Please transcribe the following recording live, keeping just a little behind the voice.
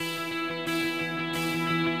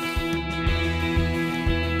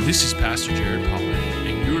This is Pastor Jared Pollard,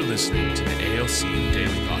 and you're listening to the ALC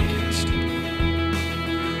Daily Podcast.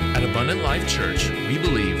 At Abundant Life Church, we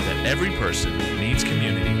believe that every person needs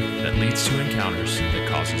community that leads to encounters that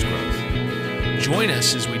causes growth. Join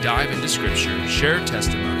us as we dive into Scripture, share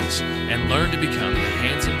testimonies, and learn to become the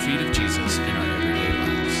hands and feet of Jesus in our everyday lives.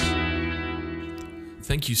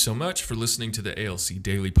 Thank you so much for listening to the ALC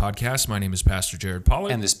Daily Podcast. My name is Pastor Jared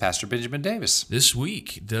Pollard. And this is Pastor Benjamin Davis. This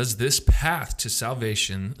week, does this path to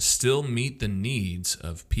salvation still meet the needs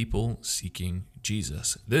of people seeking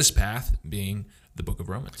Jesus? This path being the book of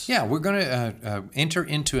Romans. Yeah, we're going to enter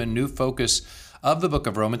into a new focus of the book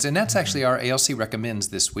of Romans, and that's actually our ALC recommends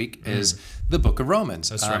this week is the book of Romans.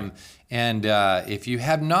 That's right. And if you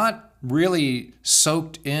have not really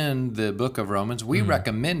soaked in the book of Romans, we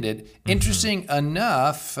recommend it. Interesting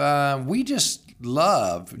enough, we just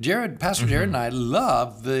love Pastor Jared and I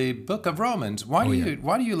love the book of Romans. Why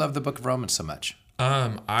do you love the book of Romans so much?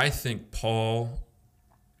 I think Paul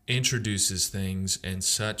introduces things in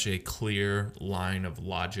such a clear line of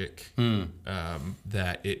logic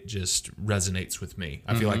that it just resonates with me.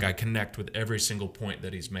 I feel like I connect with every single point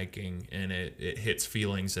that he's making, and it hits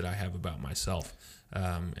feelings that I have about myself.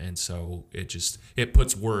 And so it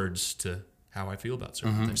puts words to how I feel about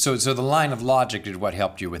certain things. So the line of logic is what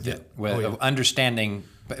helped you with it, with understanding.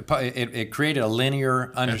 It created a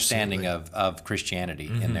linear understanding of Christianity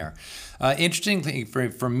in there. Interestingly,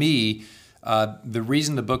 for me, the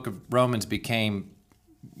reason the book of Romans became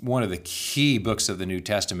one of the key books of the New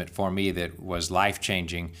Testament for me that was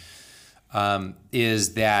life-changing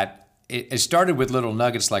is that it started with little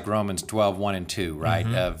nuggets like Romans 12, 1 and 2, right?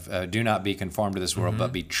 Of do not be conformed to this world,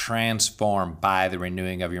 but be transformed by the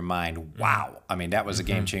renewing of your mind. Wow. I mean, that was a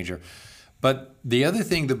game changer. But the other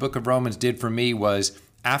thing the book of Romans did for me was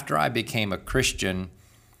after I became a Christian,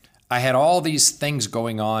 I had all these things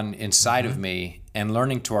going on inside of me, and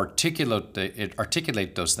learning to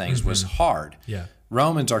articulate those things was hard. Yeah.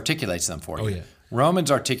 Romans articulates them for you. Yeah.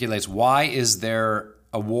 Romans articulates why is there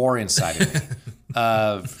a war inside of me.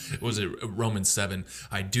 Was it Romans 7?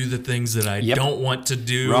 I do the things that I don't want to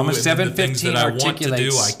do. Romans and the 7:15 things that I want to do,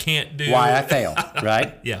 articulates I can't do. why I fail,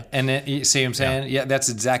 right? Yeah. And then, you see what I'm saying? Yeah, that's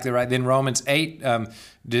exactly right. Then Romans 8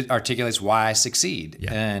 articulates why I succeed.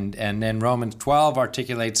 Yeah. And then Romans 12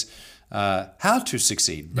 articulates how to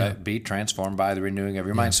succeed, but be transformed by the renewing of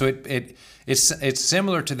your mind. So it's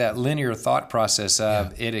similar to that linear thought process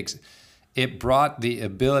of it brought the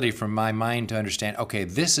ability from my mind to understand, okay,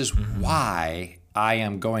 this is why I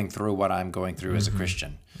am going through what I'm going through as a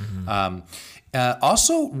Christian.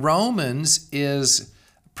 Also, Romans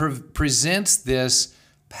presents this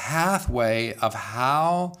pathway of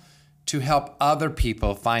how to help other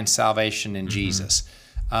people find salvation in Jesus.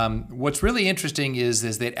 What's really interesting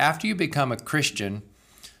is that after you become a Christian,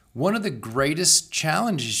 one of the greatest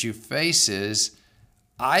challenges you face is,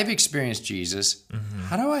 I've experienced Jesus.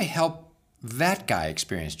 How do I help that guy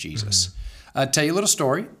experience Jesus? I'll tell you a little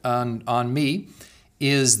story on me,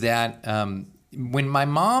 is that when my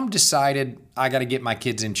mom decided I got to get my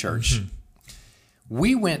kids in church,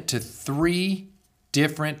 we went to 3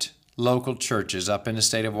 different local churches up in the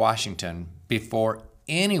state of Washington before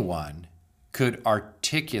anyone could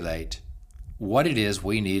articulate what it is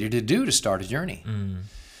we needed to do to start a journey.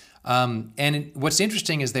 And what's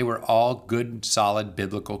interesting is they were all good, solid,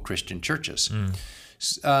 biblical Christian churches.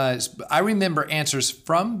 I remember answers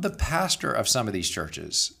from the pastor of some of these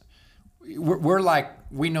churches. We're like,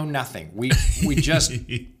 we know nothing. We just,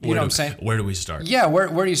 you know what I'm saying? Where do we start? Yeah, where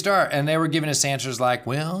do you start? And they were giving us answers like,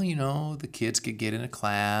 well, the kids could get in a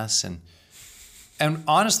class. And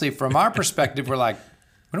honestly, from our perspective, we're like,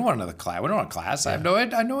 we don't want another class. We don't want a class. I have no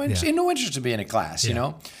interest in being in a class,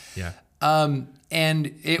 Yeah.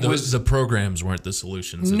 And it was the programs weren't the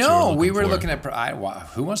solutions. That no, we were for. looking at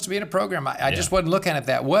who wants to be in a program. I just wasn't looking at it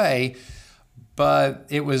that way. But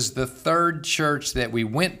it was the third church that we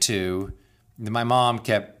went to. My mom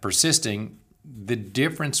kept persisting. The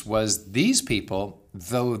difference was these people,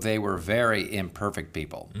 though they were very imperfect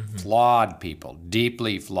people, flawed people,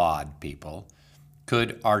 deeply flawed people,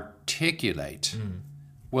 could articulate,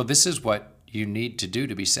 well, this is what you need to do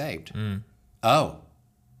to be saved.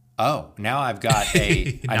 Oh, now I've got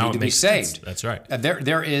I need to be saved. Sense. That's right.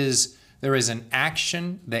 There is an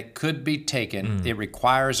action that could be taken. It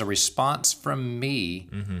requires a response from me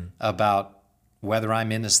about whether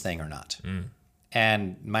I'm in this thing or not.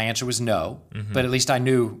 And my answer was no, but at least I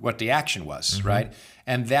knew what the action was, right?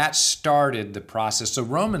 And that started the process. So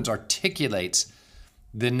Romans articulates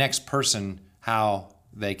the next person how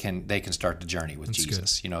they can start the journey with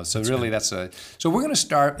Jesus. Good. You know, so that's really good. So we're going to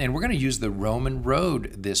start, and we're going to use the Roman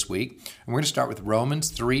road this week. And we're going to start with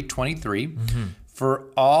Romans 3:23.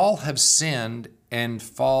 For all have sinned and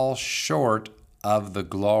fall short of the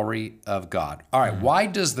glory of God. All right, why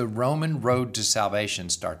does the Roman road to salvation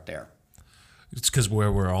start there? It's because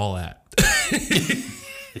where we're all at.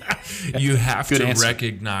 You have Good to answer.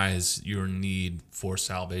 recognize your need for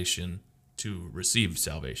salvation to receive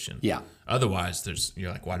salvation. Yeah. Otherwise,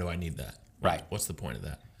 you're like, why do I need that? Right. What's the point of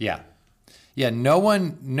that? Yeah. Yeah, no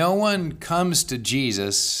one comes to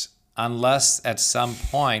Jesus unless at some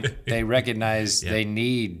point they recognize they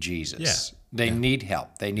need Jesus. Yeah. They need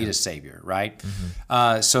help. They need a Savior, right?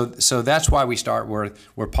 So that's why we start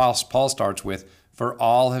where Paul starts with, for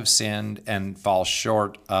all have sinned and fall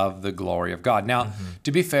short of the glory of God. Now,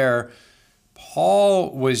 to be fair,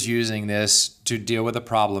 Paul was using this to deal with a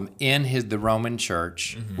problem in the Roman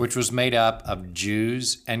church, which was made up of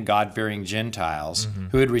Jews and God-fearing Gentiles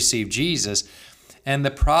who had received Jesus. And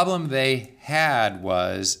the problem they had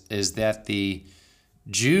is that the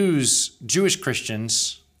Jewish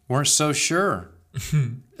Christians weren't so sure.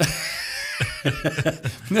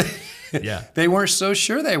 Yeah, They weren't so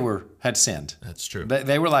sure they had sinned. that's true.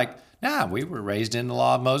 They were like, nah, we were raised in the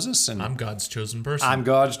law of Moses, and I'm God's chosen person. I'm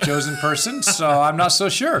God's chosen person, so I'm not so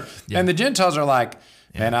sure. Yeah. And the Gentiles are like,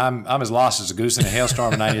 man, I'm as lost as a goose in a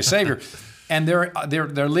hailstorm, and I need a Savior. And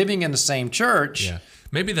they're living in the same church. Yeah.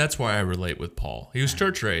 Maybe that's why I relate with Paul. He was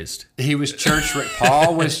church raised. He was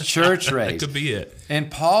Paul was church That raised. could be it.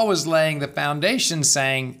 And Paul was laying the foundation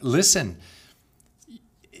saying, listen,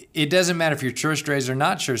 it doesn't matter if you're church raised or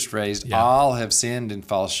not church raised. Yeah. All have sinned and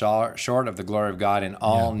fall short of the glory of God, and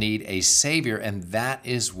all Yeah. need a Savior. And that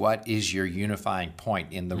is what is your unifying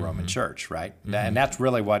point in the Roman church, right? And that's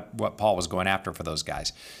really what Paul was going after for those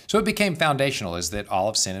guys. So it became foundational, is that all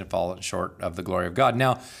have sinned and fallen short of the glory of God.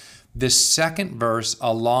 Now, the second verse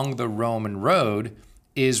along the Roman road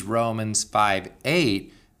is Romans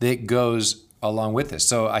 5:8 that goes along with this.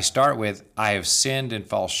 So I start with, I have sinned and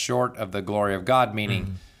fall short of the glory of God,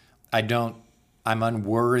 meaning I'm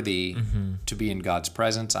unworthy to be in God's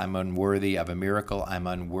presence. I'm unworthy of a miracle. I'm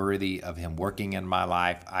unworthy of Him working in my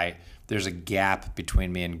life. There's a gap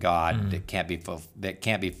between me and God that can't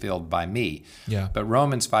be filled by me. Yeah. But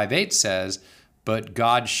Romans 5:8 says, but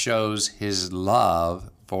God shows His love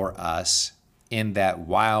for us in that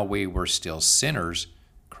while we were still sinners,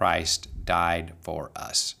 Christ died for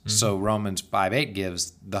us. So Romans 5:8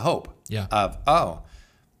 gives the hope Yeah. of,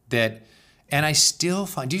 that. And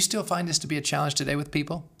do you still find this to be a challenge today with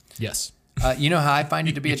people? Yes. You know how I find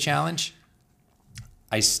it to be a challenge?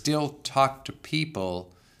 I still talk to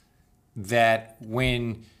people that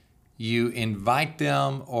when you invite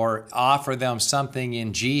them or offer them something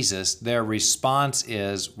in Jesus, their response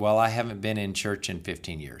is, well, I haven't been in church in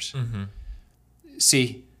 15 years.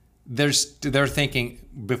 See, they're thinking,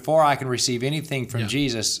 before I can receive anything from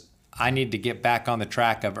Jesus, I need to get back on the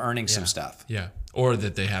track of earning some stuff. Yeah. Or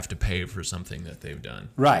that they have to pay for something that they've done.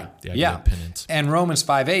 Right. The idea of penance. And Romans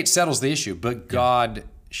 5:8 settles the issue, but God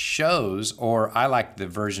shows, or I like the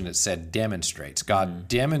version that said demonstrates. God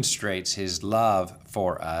demonstrates His love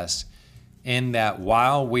for us in that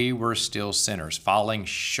while we were still sinners, falling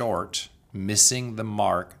short, missing the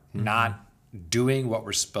mark, not doing what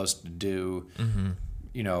we're supposed to do,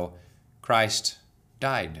 Christ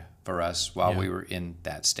died for us while we were in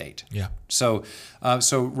that state. Yeah. So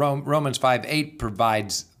Romans 5:8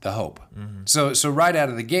 provides the hope. So right out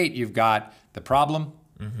of the gate, you've got the problem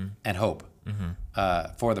and hope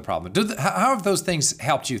for the problem. How have those things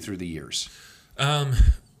helped you through the years?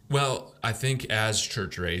 Well, I think as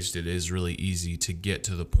church raised, it is really easy to get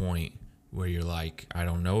to the point where you're like, I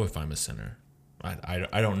don't know if I'm a sinner.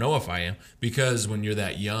 I don't know if I am. Because when you're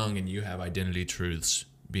that young and you have identity truths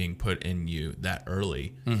being put in you that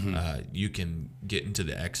early, you can get into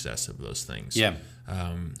the excess of those things. Yeah.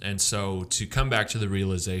 And so to come back to the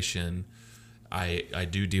realization, I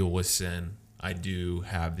do deal with sin. I do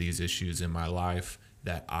have these issues in my life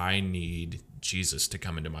that I need Jesus to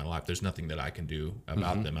come into my life. There's nothing that I can do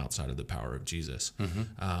about them outside of the power of Jesus.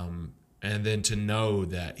 And then to know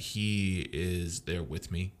that He is there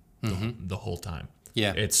with me the whole time.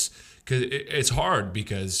 Yeah. It's hard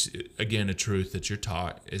because, again, a truth that you're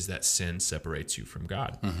taught is that sin separates you from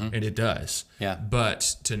God. And it does. Yeah. But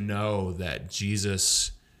to know that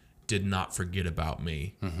Jesus did not forget about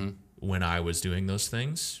me when I was doing those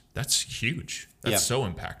things, that's huge. That's so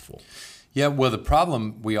impactful. Yeah, well, the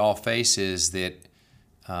problem we all face is that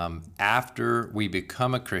after we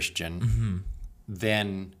become a Christian,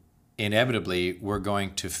 then inevitably we're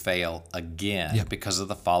going to fail again because of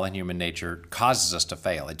the fallen human nature causes us to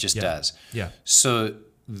fail. It just does. Yeah. So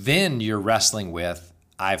then you're wrestling with,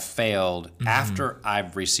 I've failed after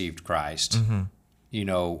I've received Christ.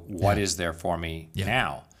 What is there for me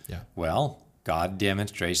now? Yeah. Well, God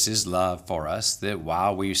demonstrates his love for us, that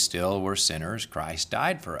while we still were sinners, Christ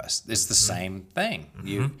died for us. It's the same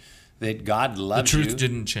thing. That God loves you. The truth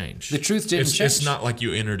didn't change. The truth didn't change. It's not like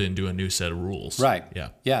you entered into a new set of rules. Right. Yeah.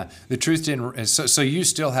 Yeah. The truth didn't. So you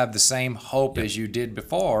still have the same hope as you did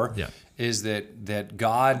before. Yeah. Is that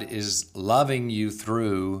God is loving you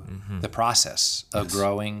through the process of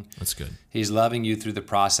growing. That's good. He's loving you through the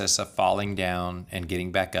process of falling down and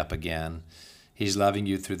getting back up again. He's loving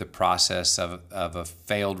you through the process of a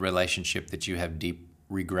failed relationship that you have deep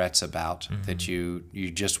regrets about, that you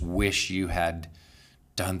just wish you had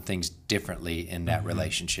done things differently in that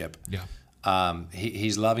relationship. Yeah.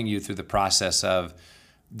 He's loving you through the process of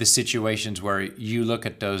the situations where you look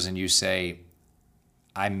at those and you say,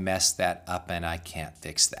 I messed that up and I can't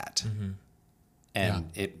fix that.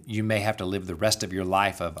 And you may have to live the rest of your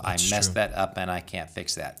life of I messed that up and I can't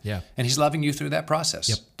fix that. Yeah. And he's loving you through that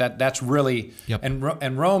process. That's really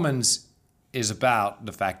and Romans is about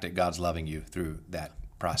the fact that God's loving you through that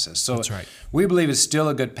process. So That's right. We believe it's still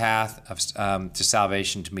a good path of, to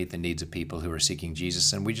salvation to meet the needs of people who are seeking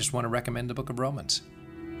Jesus, and we just want to recommend the book of Romans.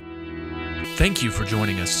 Thank you for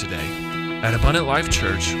joining us today. At Abundant Life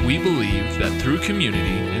Church, we believe that through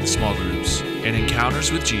community in small groups and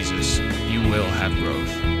encounters with Jesus, you will have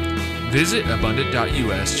growth. Visit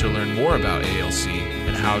abundant.us to learn more about ALC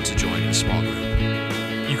and how to join a small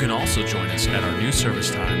group. You can also join us at our new service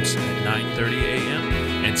times at 9:30 a.m.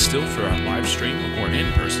 and still for our live stream or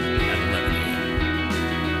in person at 11 a.m.